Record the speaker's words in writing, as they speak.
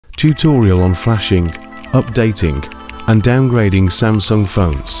tutorial on flashing, updating and downgrading Samsung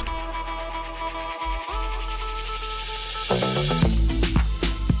phones.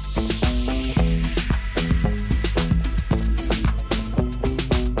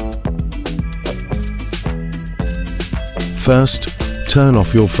 First, turn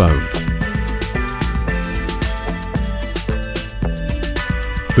off your phone.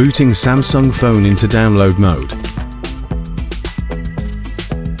 Booting Samsung phone into download mode.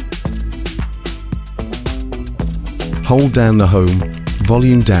 Hold down the home,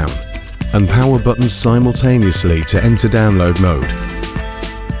 volume down, and power buttons simultaneously to enter download mode.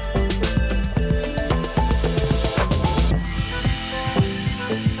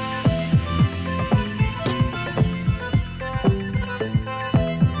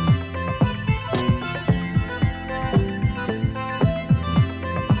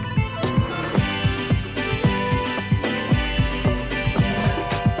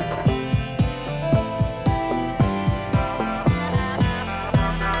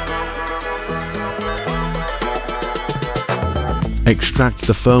 Extract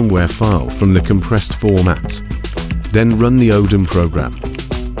the firmware file from the compressed format. Then run the Odin program.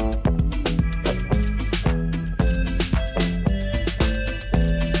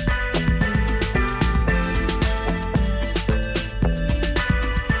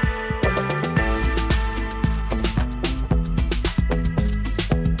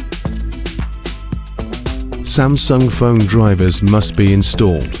 Samsung phone drivers must be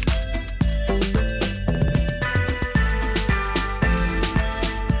installed.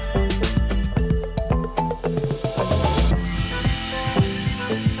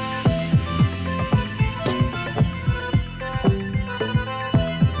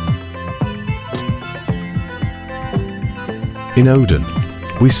 In Odin,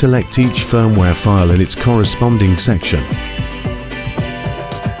 we select each firmware file in its corresponding section.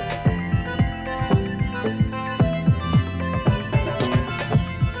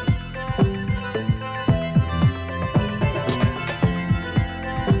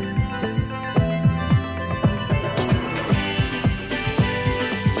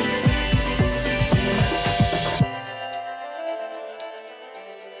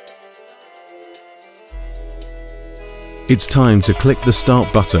 It's time to click the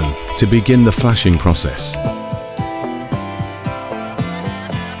Start button to begin the flashing process.